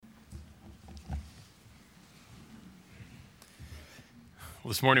Well,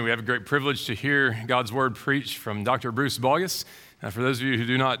 this morning we have a great privilege to hear God's word preached from Dr. Bruce Bogus. For those of you who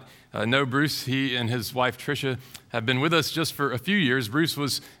do not know Bruce, he and his wife Tricia have been with us just for a few years. Bruce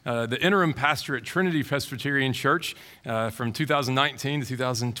was the interim pastor at Trinity Presbyterian Church from 2019 to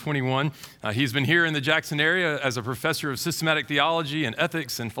 2021. He's been here in the Jackson area as a professor of systematic theology and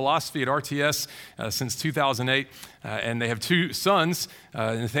ethics and philosophy at RTS since 2008. And they have two sons,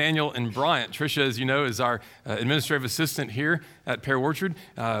 Nathaniel and Bryant. Tricia, as you know, is our administrative assistant here at Pear Orchard.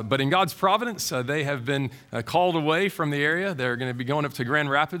 But in God's providence, they have been called away from the area. They're going to be going up to Grand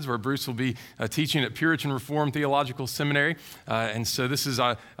Rapids, where Bruce will be teaching at Puritan Reformed Theological Seminary. And so this is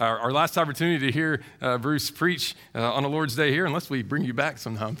our last opportunity to hear Bruce preach on a Lord's Day here, unless we bring you back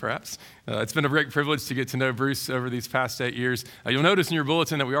sometime, perhaps. It's been a great privilege to get to know Bruce over these past 8 years. You'll notice in your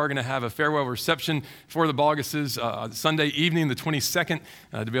bulletin that we are going to have a farewell reception for the Boguses Sunday evening, the 22nd,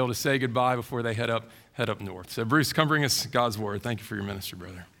 to be able to say goodbye before they head up north. So Bruce, come bring us God's word. Thank you for your ministry,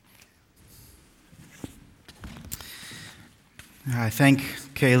 brother. I thank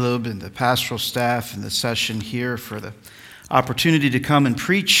Caleb and the pastoral staff and the session here for the opportunity to come and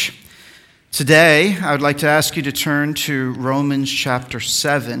preach. Today, I would like to ask you to turn to Romans chapter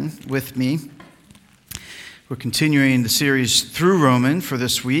 7 with me. We're continuing the series through Romans for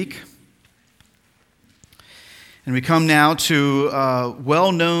this week. And we come now to a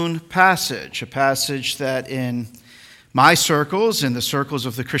well-known passage, a passage that in my circles, in the circles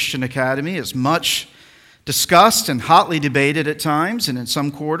of the Christian Academy, is much discussed and hotly debated at times and in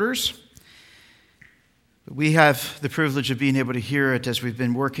some quarters. But we have the privilege of being able to hear it as we've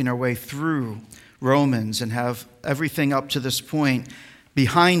been working our way through Romans and have everything up to this point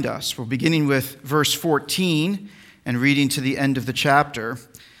behind us. We're beginning with verse 14 and reading to the end of the chapter.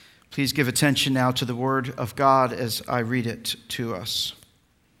 Please give attention now to the word of God as I read it to us.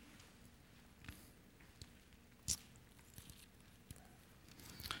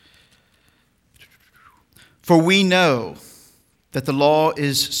 For we know that the law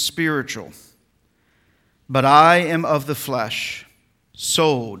is spiritual, but I am of the flesh,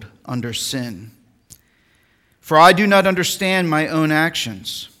 sold under sin. For I do not understand my own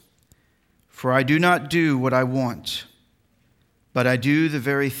actions, for I do not do what I want, but I do the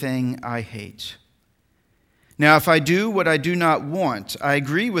very thing I hate. Now, if I do what I do not want, I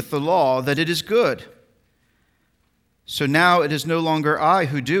agree with the law that it is good. So now it is no longer I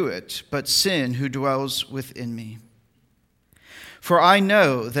who do it, but sin who dwells within me. For I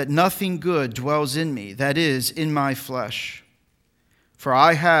know that nothing good dwells in me, that is, in my flesh. For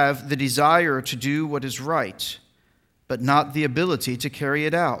I have the desire to do what is right, but not the ability to carry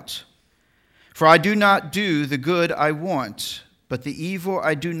it out. For I do not do the good I want, but the evil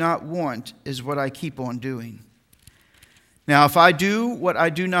I do not want is what I keep on doing. Now, if I do what I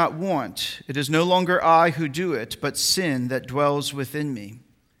do not want, it is no longer I who do it, but sin that dwells within me.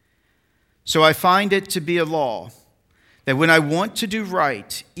 So I find it to be a law, that when I want to do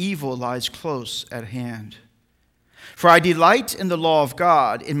right, evil lies close at hand. For I delight in the law of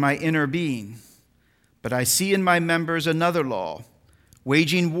God in my inner being, but I see in my members another law,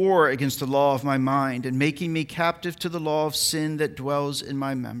 waging war against the law of my mind and making me captive to the law of sin that dwells in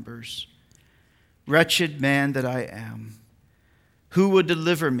my members. Wretched man that I am, who would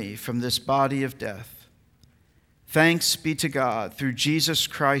deliver me from this body of death? Thanks be to God through Jesus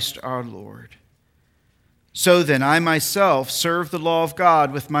Christ our Lord. So then I myself serve the law of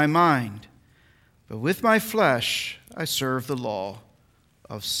God with my mind, but with my flesh I serve the law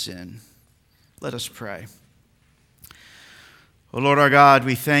of sin. Let us pray. O Lord our God,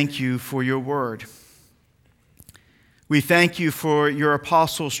 we thank you for your word. We thank you for your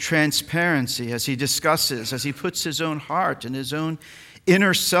apostle's transparency as he discusses, as he puts his own heart and his own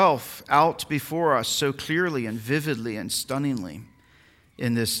inner self out before us so clearly and vividly and stunningly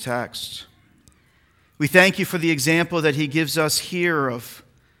in this text. We thank you for the example that he gives us here of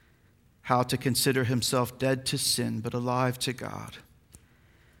how to consider himself dead to sin but alive to God.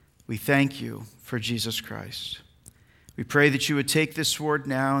 We thank you for Jesus Christ. We pray that you would take this word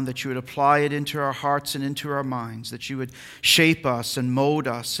now and that you would apply it into our hearts and into our minds, that you would shape us and mold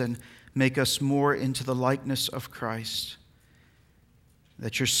us and make us more into the likeness of Christ,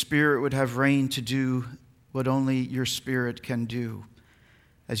 that your Spirit would have reign to do what only your Spirit can do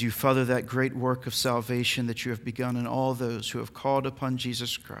as you further that great work of salvation that you have begun in all those who have called upon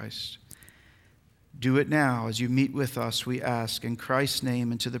Jesus Christ. Do it now as you meet with us, we ask, in Christ's name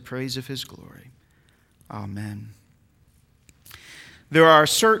and to the praise of his glory. Amen. There are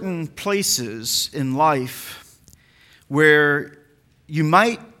certain places in life where you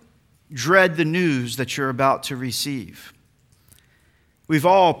might dread the news that you're about to receive. We've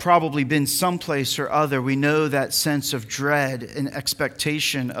all probably been someplace or other. We know that sense of dread and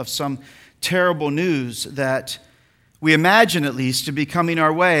expectation of some terrible news that we imagine, at least, to be coming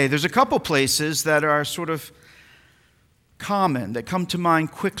our way. There's a couple places that are sort of common, that come to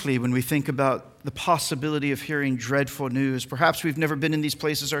mind quickly when we think about the possibility of hearing dreadful news. Perhaps we've never been in these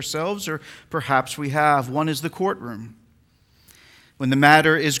places ourselves, or perhaps we have. One is the courtroom, when the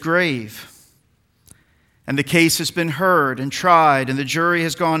matter is grave, and the case has been heard and tried, and the jury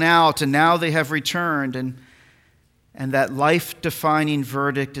has gone out, and now they have returned, and that life-defining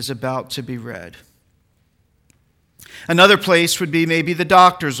verdict is about to be read. Another place would be maybe the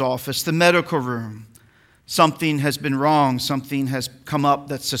doctor's office, the medical room. Something has been wrong, something has come up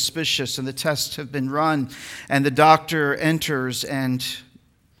that's suspicious, and the tests have been run, and the doctor enters, and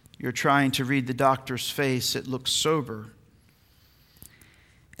you're trying to read the doctor's face. It looks sober.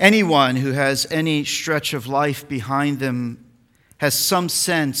 Anyone who has any stretch of life behind them has some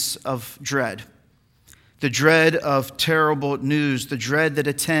sense of dread. The dread of terrible news, the dread that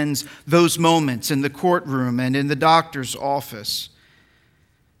attends those moments in the courtroom and in the doctor's office.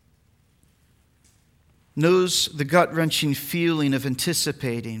 Knows the gut-wrenching feeling of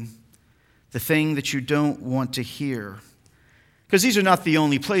anticipating the thing that you don't want to hear. Because these are not the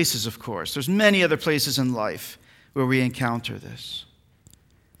only places, of course. There's many other places in life where we encounter this.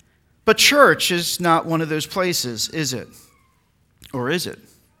 But church is not one of those places, is it? Or is it?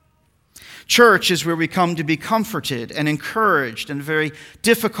 Church is where we come to be comforted and encouraged in a very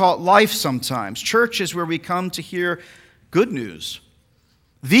difficult life sometimes. Church is where we come to hear good news.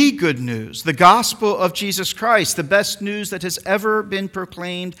 The good news, the gospel of Jesus Christ, the best news that has ever been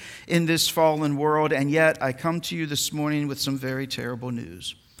proclaimed in this fallen world. And yet I come to you this morning with some very terrible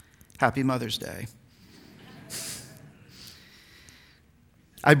news. Happy Mother's Day.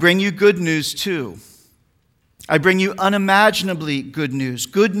 I bring you good news too. I bring you unimaginably good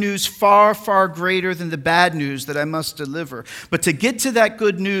news far, far greater than the bad news that I must deliver. But to get to that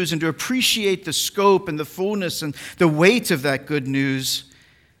good news and to appreciate the scope and the fullness and the weight of that good news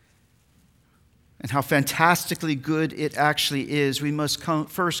and how fantastically good it actually is, we must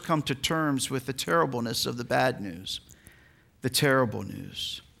first come to terms with the terribleness of the bad news, the terrible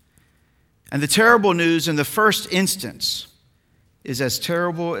news. And the terrible news in the first instance is as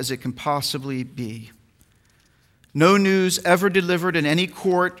terrible as it can possibly be. No news ever delivered in any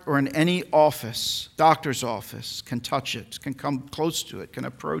court or in any office, doctor's office, can touch it, can come close to it, can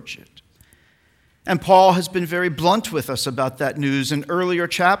approach it. And Paul has been very blunt with us about that news in earlier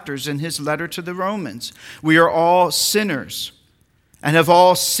chapters in his letter to the Romans. We are all sinners and have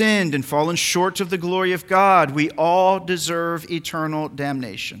all sinned and fallen short of the glory of God. We all deserve eternal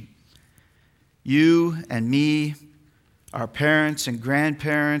damnation. You and me, our parents and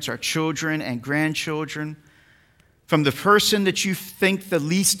grandparents, our children and grandchildren, from the person that you think the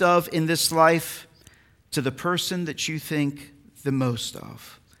least of in this life to the person that you think the most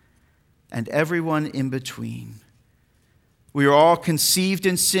of, and everyone in between. We are all conceived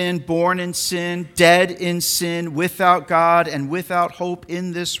in sin, born in sin, dead in sin, without God and without hope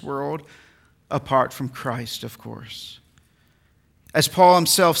in this world, apart from Christ, of course. As Paul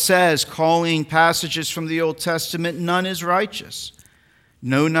himself says, calling passages from the Old Testament, none is righteous.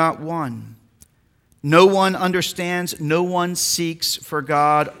 No, not one. No one understands, no one seeks for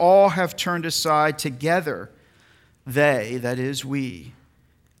God. All have turned aside together. They, that is we,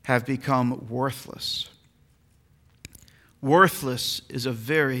 have become worthless. Worthless is a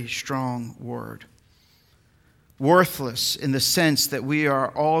very strong word. Worthless in the sense that we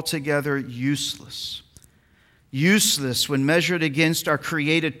are altogether useless. Useless when measured against our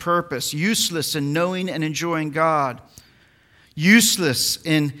created purpose. Useless in knowing and enjoying God. Useless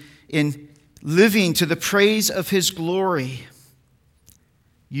in living to the praise of His glory.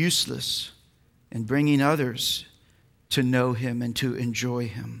 Useless in bringing others to know Him and to enjoy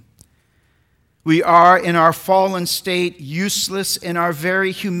Him. We are, in our fallen state, useless in our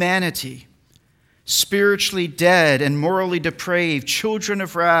very humanity, spiritually dead and morally depraved, children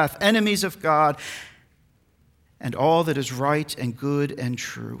of wrath, enemies of God, and all that is right and good and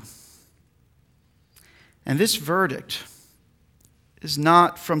true. And this verdict is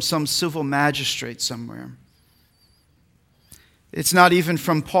not from some civil magistrate somewhere. It's not even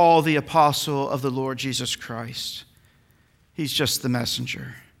from Paul, the apostle of the Lord Jesus Christ. He's just the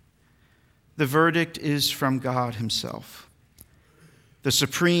messenger. The verdict is from God Himself, the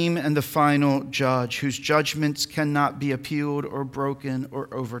supreme and the final judge, whose judgments cannot be appealed or broken or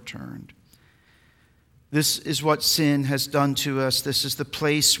overturned. This is what sin has done to us. This is the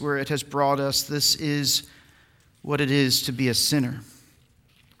place where it has brought us. This is what it is to be a sinner.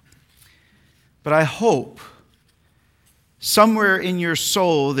 But I hope Somewhere in your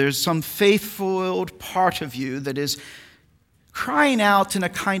soul, there's some faith-filled part of you that is crying out in a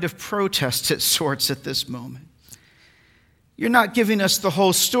kind of protest at sorts at this moment. You're not giving us the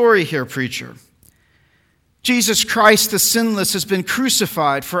whole story here, preacher. Jesus Christ, the sinless, has been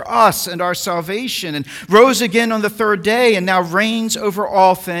crucified for us and our salvation and rose again on the third day and now reigns over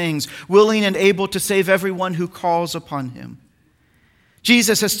all things, willing and able to save everyone who calls upon him.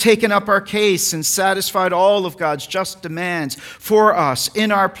 Jesus has taken up our case and satisfied all of God's just demands for us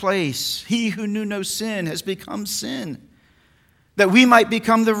in our place. He who knew no sin has become sin, that we might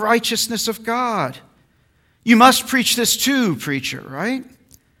become the righteousness of God. You must preach this too, preacher, right?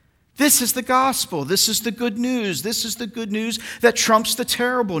 This is the gospel. This is the good news. This is the good news that trumps the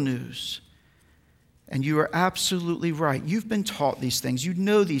terrible news. And you are absolutely right. You've been taught these things. You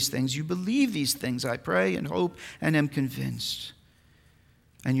know these things. You believe these things, I pray and hope and am convinced.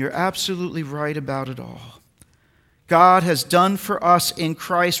 And you're absolutely right about it all. God has done for us in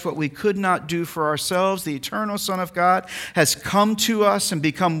Christ what we could not do for ourselves. The eternal Son of God has come to us and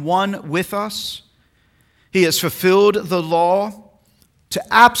become one with us. He has fulfilled the law to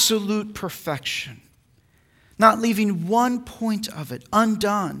absolute perfection, not leaving one point of it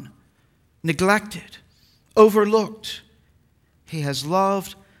undone, neglected, overlooked. He has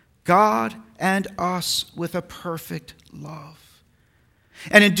loved God and us with a perfect love.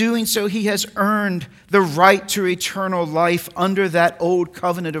 And in doing so, he has earned the right to eternal life under that old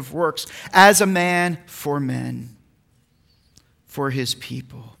covenant of works as a man for men, for his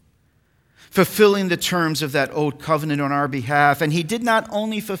people, fulfilling the terms of that old covenant on our behalf. And he did not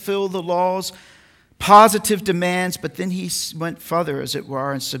only fulfill the law's positive demands, but then he went further, as it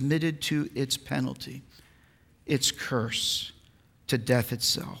were, and submitted to its penalty, its curse, to death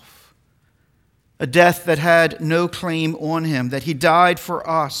itself. A death that had no claim on him, that he died for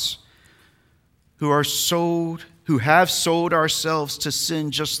us who have sold ourselves to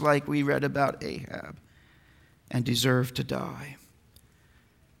sin, just like we read about Ahab, and deserve to die.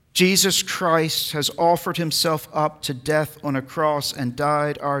 Jesus Christ has offered himself up to death on a cross and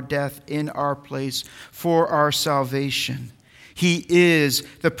died our death in our place for our salvation. He is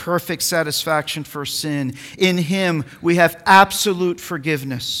the perfect satisfaction for sin. In him we have absolute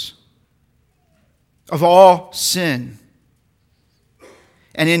forgiveness of all sin.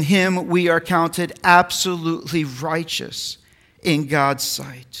 And in him we are counted absolutely righteous in God's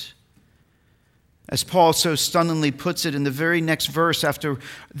sight. As Paul so stunningly puts it in the very next verse after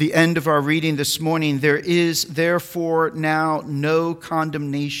the end of our reading this morning, there is therefore now no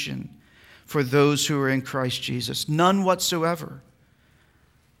condemnation for those who are in Christ Jesus. None whatsoever.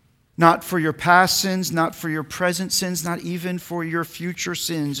 Not for your past sins, not for your present sins, not even for your future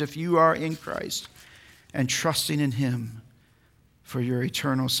sins if you are in Christ and trusting in him for your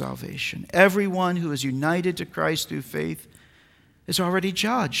eternal salvation. Everyone who is united to Christ through faith is already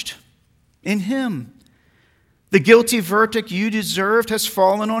judged in him. The guilty verdict you deserved has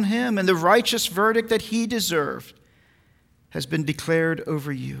fallen on him, and the righteous verdict that he deserved has been declared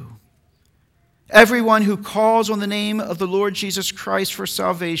over you. Everyone who calls on the name of the Lord Jesus Christ for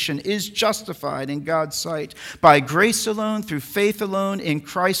salvation is justified in God's sight by grace alone, through faith alone, in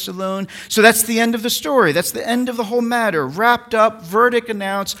Christ alone. So that's the end of the story. That's the end of the whole matter. Wrapped up, verdict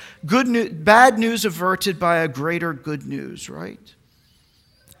announced, bad news averted by a greater good news, right?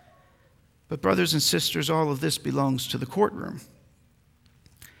 But brothers and sisters, all of this belongs to the courtroom.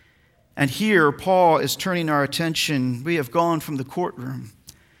 And here, Paul is turning our attention. We have gone from the courtroom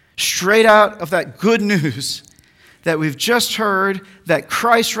straight out of that good news that we've just heard, that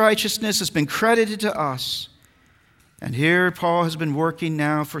Christ's righteousness has been credited to us. And here Paul has been working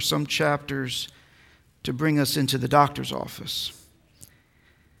now for some chapters to bring us into the doctor's office.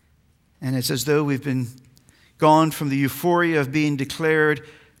 And it's as though we've been gone from the euphoria of being declared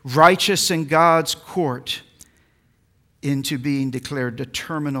righteous in God's court into being declared the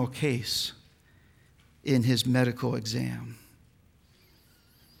terminal case in his medical exam.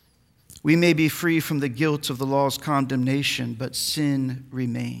 We may be free from the guilt of the law's condemnation, but sin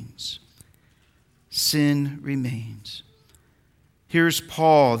remains. Sin remains. Here's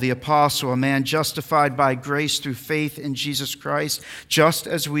Paul, the apostle, a man justified by grace through faith in Jesus Christ, just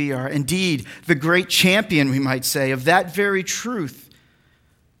as we are. Indeed, the great champion, we might say, of that very truth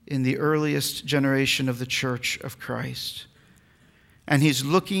in the earliest generation of the Church of Christ. And he's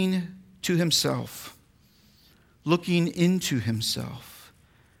looking to himself, looking into himself,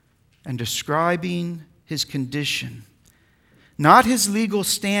 and describing his condition, not his legal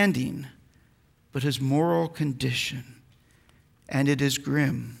standing, but his moral condition. And it is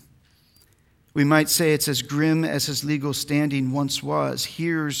grim. We might say it's as grim as his legal standing once was.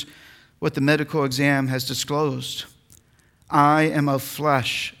 Here's what the medical exam has disclosed. I am of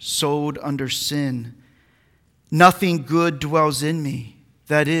flesh, sold under sin. Nothing good dwells in me,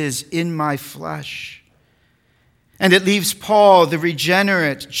 that is, in my flesh. And it leaves Paul, the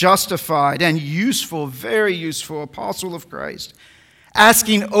regenerate, justified, and useful, very useful apostle of Christ,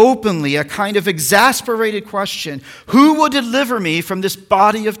 asking openly a kind of exasperated question: who will deliver me from this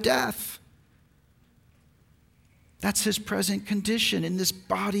body of death? That's his present condition, in this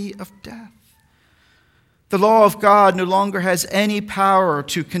body of death. The law of God no longer has any power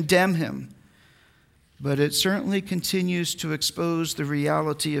to condemn him, but it certainly continues to expose the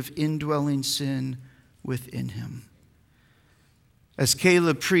reality of indwelling sin within him. As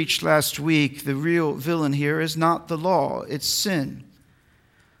Caleb preached last week, the real villain here is not the law, it's sin.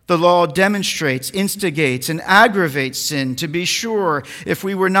 The law demonstrates, instigates, and aggravates sin. To be sure, if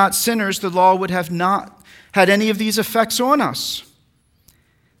we were not sinners, the law would have not had any of these effects on us.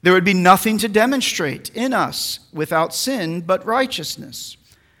 There would be nothing to demonstrate in us without sin but righteousness.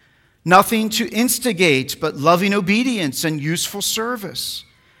 Nothing to instigate but loving obedience and useful service.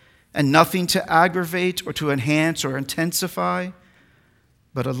 And nothing to aggravate or to enhance or intensify,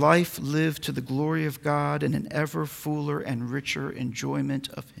 but a life lived to the glory of God and an ever fuller and richer enjoyment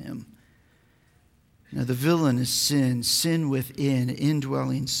of Him. Now, the villain is sin, sin within,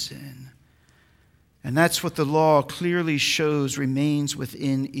 indwelling sin. And that's what the law clearly shows remains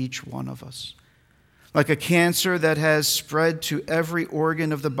within each one of us. Like a cancer that has spread to every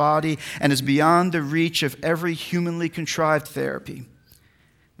organ of the body and is beyond the reach of every humanly contrived therapy,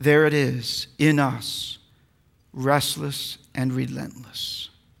 there it is in us, restless and relentless.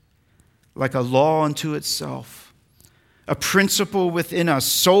 Like a law unto itself, a principle within us,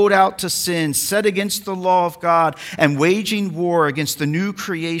 sold out to sin, set against the law of God, and waging war against the new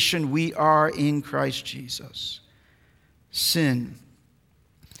creation we are in Christ Jesus. Sin.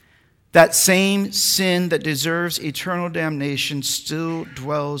 That same sin that deserves eternal damnation still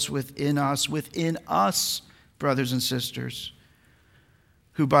dwells within us, brothers and sisters,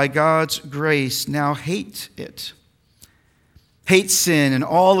 who by God's grace now hate it. Hate sin and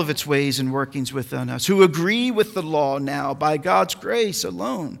all of its ways and workings within us, who agree with the law now by God's grace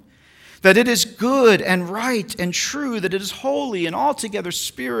alone, that it is good and right and true, that it is holy and altogether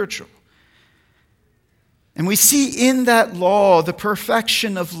spiritual. And we see in that law the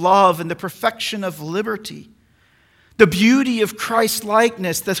perfection of love and the perfection of liberty, the beauty of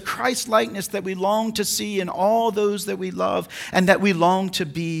Christ-likeness, the Christ-likeness that we long to see in all those that we love and that we long to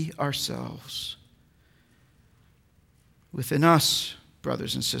be ourselves. Within us,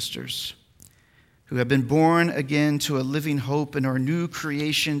 brothers and sisters, who have been born again to a living hope and are new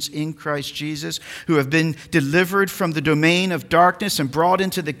creations in Christ Jesus, who have been delivered from the domain of darkness and brought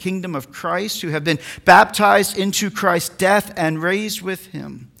into the kingdom of Christ, who have been baptized into Christ's death and raised with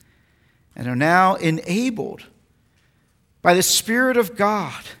Him, and are now enabled by the Spirit of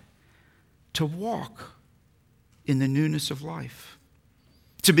God to walk in the newness of life,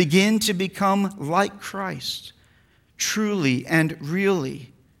 to begin to become like Christ, truly and really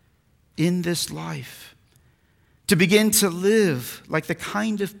in this life, to begin to live like the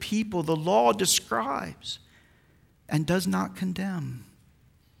kind of people the law describes and does not condemn.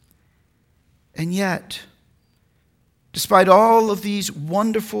 And yet, despite all of these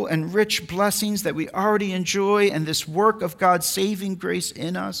wonderful and rich blessings that we already enjoy and this work of God's saving grace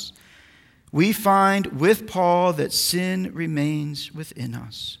in us, we find with Paul that sin remains within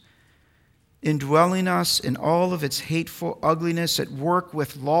us, indwelling us in all of its hateful ugliness, at work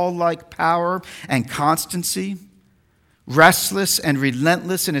with law-like power and constancy, restless and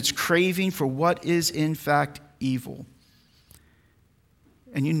relentless in its craving for what is in fact evil.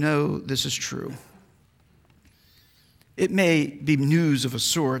 And you know this is true. It may be news of a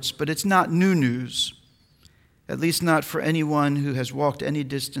sort, but it's not new news, at least not for anyone who has walked any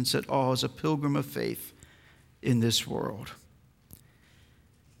distance at all as a pilgrim of faith in this world.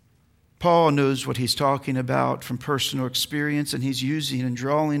 Paul knows what he's talking about from personal experience, and he's using and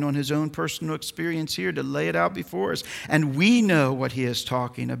drawing on his own personal experience here to lay it out before us. And we know what he is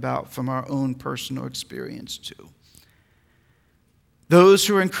talking about from our own personal experience too. Those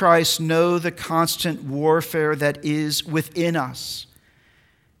who are in Christ know the constant warfare that is within us.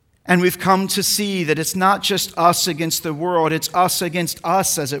 And we've come to see that it's not just us against the world, it's us against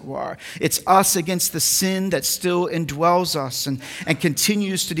us, as it were. It's us against the sin that still indwells us and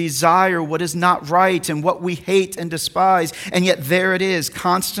continues to desire what is not right and what we hate and despise. And yet there it is,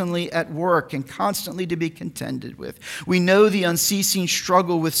 constantly at work and constantly to be contended with. We know the unceasing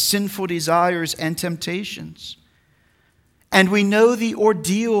struggle with sinful desires and temptations. And we know the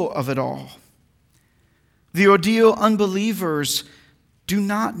ordeal of it all. The ordeal unbelievers do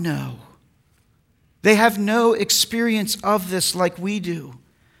not know. They have no experience of this like we do.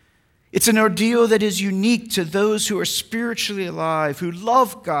 It's an ordeal that is unique to those who are spiritually alive, who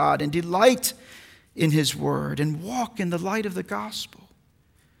love God and delight in His Word and walk in the light of the gospel.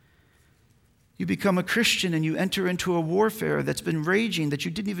 You become a Christian and you enter into a warfare that's been raging that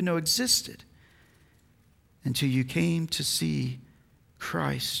you didn't even know existed until you came to see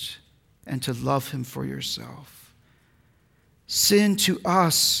Christ and to love Him for yourself. Sin to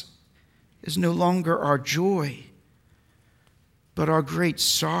us is no longer our joy, but our great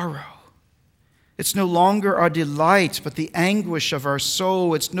sorrow. It's no longer our delight, but the anguish of our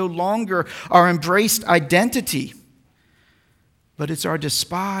soul. It's no longer our embraced identity, but it's our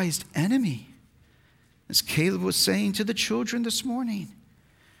despised enemy, as Caleb was saying to the children this morning.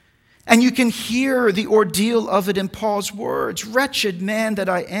 And you can hear the ordeal of it in Paul's words. Wretched man that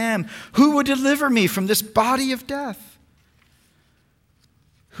I am, who will deliver me from this body of death?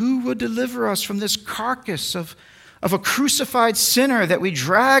 Who will deliver us from this carcass of a crucified sinner that we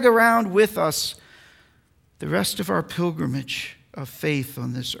drag around with us the rest of our pilgrimage of faith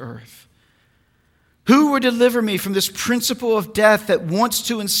on this earth? Who will deliver me from this principle of death that wants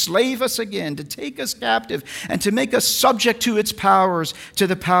to enslave us again, to take us captive, and to make us subject to its powers, to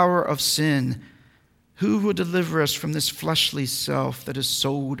the power of sin? Who will deliver us from this fleshly self that is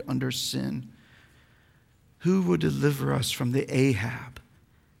sold under sin? Who will deliver us from the Ahab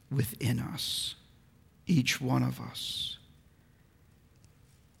within us, each one of us?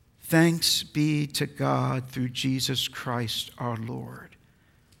 Thanks be to God through Jesus Christ our Lord.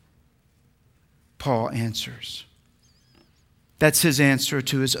 Paul answers. That's his answer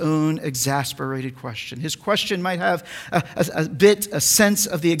to his own exasperated question. His question might have a sense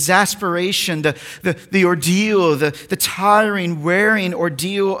of the exasperation, the ordeal, the tiring, wearing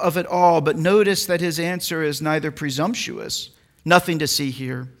ordeal of it all. But notice that his answer is neither presumptuous, nothing to see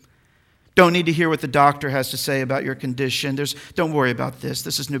here. Don't need to hear what the doctor has to say about your condition. Don't worry about this.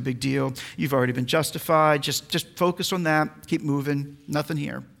 This is no big deal. You've already been justified. Just focus on that. Keep moving. Nothing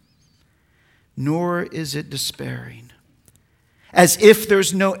here. Nor is it despairing, as if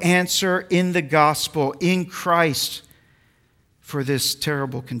there's no answer in the gospel, in Christ, for this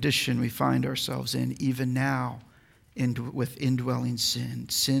terrible condition we find ourselves in, even now, with indwelling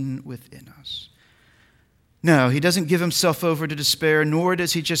sin within us. No, he doesn't give himself over to despair, nor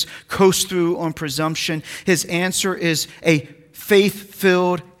does he just coast through on presumption. His answer is a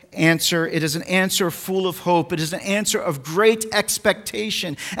faith-filled answer. It is an answer full of hope. It is an answer of great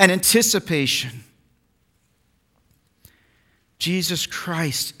expectation and anticipation. Jesus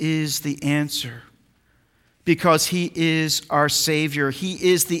Christ is the answer because He is our Savior. He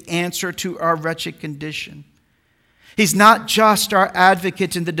is the answer to our wretched condition. He's not just our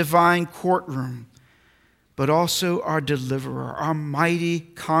advocate in the divine courtroom, but also our deliverer, our mighty,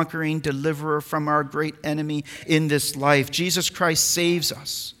 conquering deliverer from our great enemy in this life. Jesus Christ saves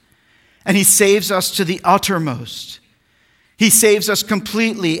us. And He saves us to the uttermost. He saves us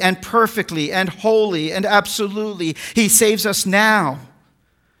completely and perfectly and wholly and absolutely. He saves us now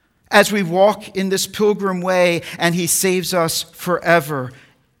as we walk in this pilgrim way, and He saves us forever,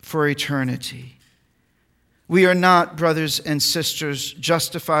 for eternity. We are not, brothers and sisters,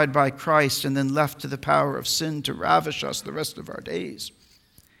 justified by Christ and then left to the power of sin to ravish us the rest of our days.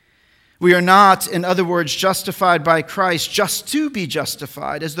 We are not, in other words, justified by Christ just to be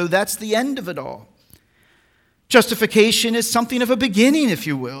justified, as though that's the end of it all. Justification is something of a beginning, if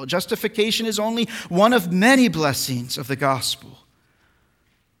you will. Justification is only one of many blessings of the gospel.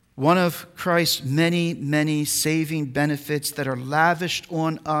 One of Christ's many, many saving benefits that are lavished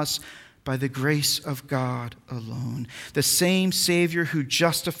on us by the grace of God alone. The same Savior who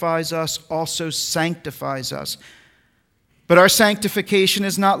justifies us also sanctifies us. But our sanctification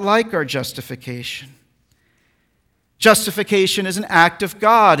is not like our justification. Justification is an act of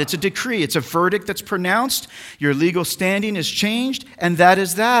God. It's a decree. It's a verdict that's pronounced. Your legal standing is changed, and that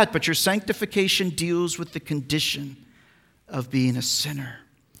is that. But your sanctification deals with the condition of being a sinner,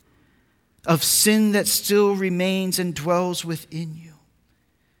 of sin that still remains and dwells within you.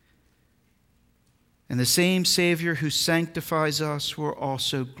 And the same Savior who sanctifies us will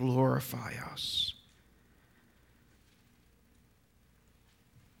also glorify us.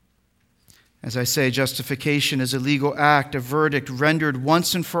 As I say, justification is a legal act, a verdict rendered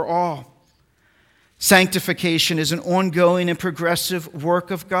once and for all. Sanctification is an ongoing and progressive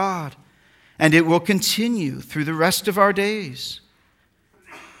work of God, and it will continue through the rest of our days.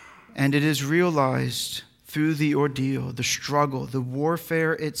 And it is realized through the ordeal, the struggle, the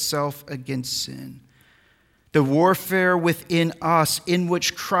warfare itself against sin. The warfare within us, in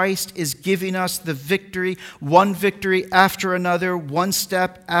which Christ is giving us the victory, one victory after another, one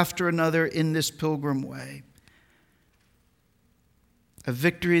step after another in this pilgrim way. A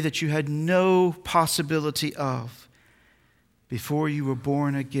victory that you had no possibility of before you were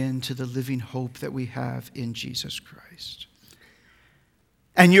born again to the living hope that we have in Jesus Christ.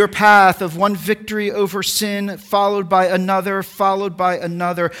 And your path of one victory over sin, followed by another,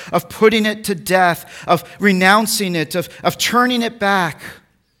 of putting it to death, of renouncing it, of turning it back,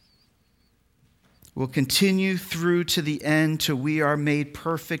 will continue through to the end till we are made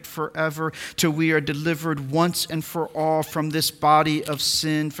perfect forever, till we are delivered once and for all from this body of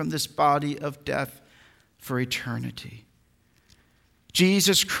sin, from this body of death for eternity.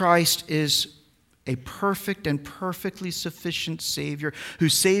 Jesus Christ is a perfect and perfectly sufficient Savior who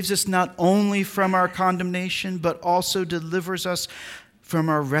saves us not only from our condemnation, but also delivers us from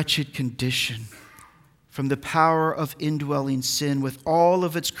our wretched condition, from the power of indwelling sin with all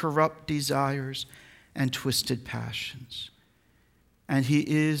of its corrupt desires and twisted passions. And He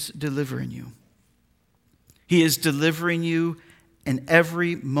is delivering you. He is delivering you in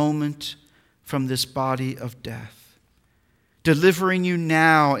every moment from this body of death. Delivering you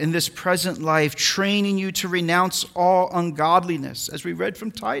now in this present life, training you to renounce all ungodliness, as we read from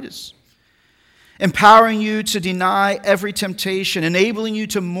Titus. Empowering you to deny every temptation, enabling you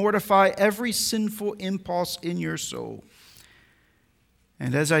to mortify every sinful impulse in your soul.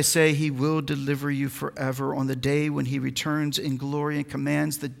 And as I say, He will deliver you forever on the day when He returns in glory and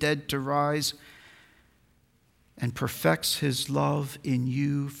commands the dead to rise and perfects His love in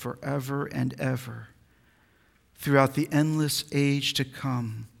you forever and ever, throughout the endless age to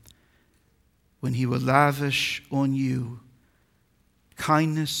come, when He will lavish on you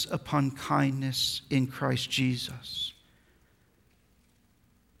kindness upon kindness in Christ Jesus,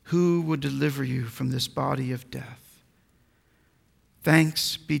 who will deliver you from this body of death.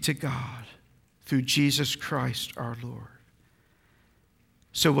 Thanks be to God through Jesus Christ our Lord.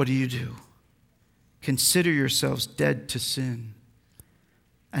 So what do? Consider yourselves dead to sin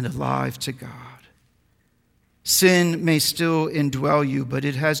and alive to God. Sin may still indwell you, but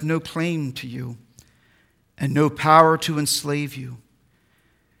it has no claim to you and no power to enslave you.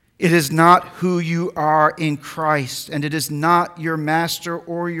 It is not who you are in Christ, and it is not your master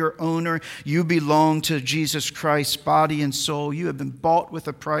or your owner. You belong to Jesus Christ, body and soul. You have been bought with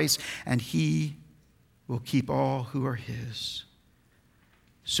a price, and He will keep all who are His.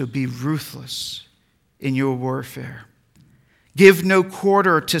 So be ruthless in your warfare. Give no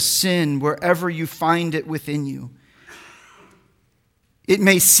quarter to sin wherever you find it within you. It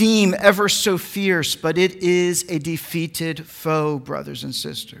may seem ever so fierce, but it is a defeated foe, brothers and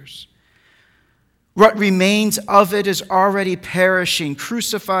sisters. What remains of it is already perishing,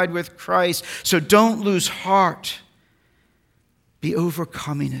 crucified with Christ. So don't lose heart. Be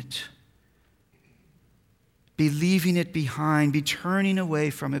overcoming it. Be leaving it behind. Be turning away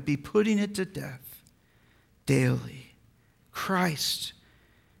from it. Be putting it to death daily. Christ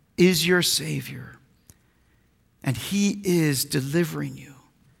is your Savior, and He is delivering you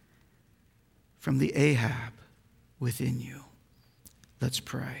from the Ahab within you. Let's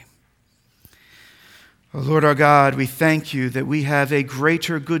pray. Oh Lord our God, we thank You that we have a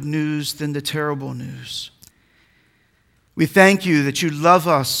greater good news than the terrible news. We thank You that You love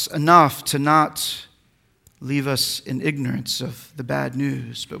us enough to not leave us in ignorance of the bad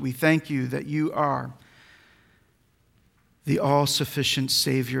news, but we thank You that You are the all-sufficient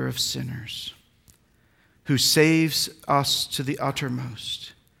Savior of sinners, who saves us to the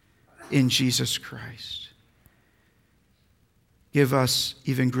uttermost in Jesus Christ. Give us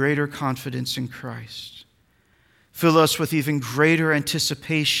even greater confidence in Christ. Fill us with even greater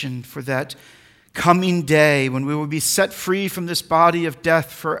anticipation for that coming day when we will be set free from this body of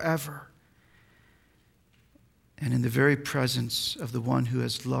death forever, and in the very presence of the one who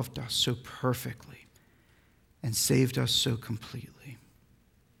has loved us so perfectly and saved us so completely.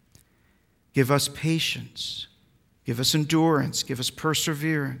 Give us patience. Give us endurance. Give us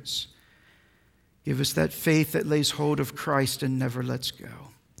perseverance. Give us that faith that lays hold of Christ and never lets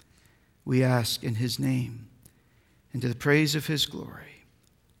go. We ask in His name and to the praise of His glory.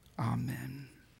 Amen.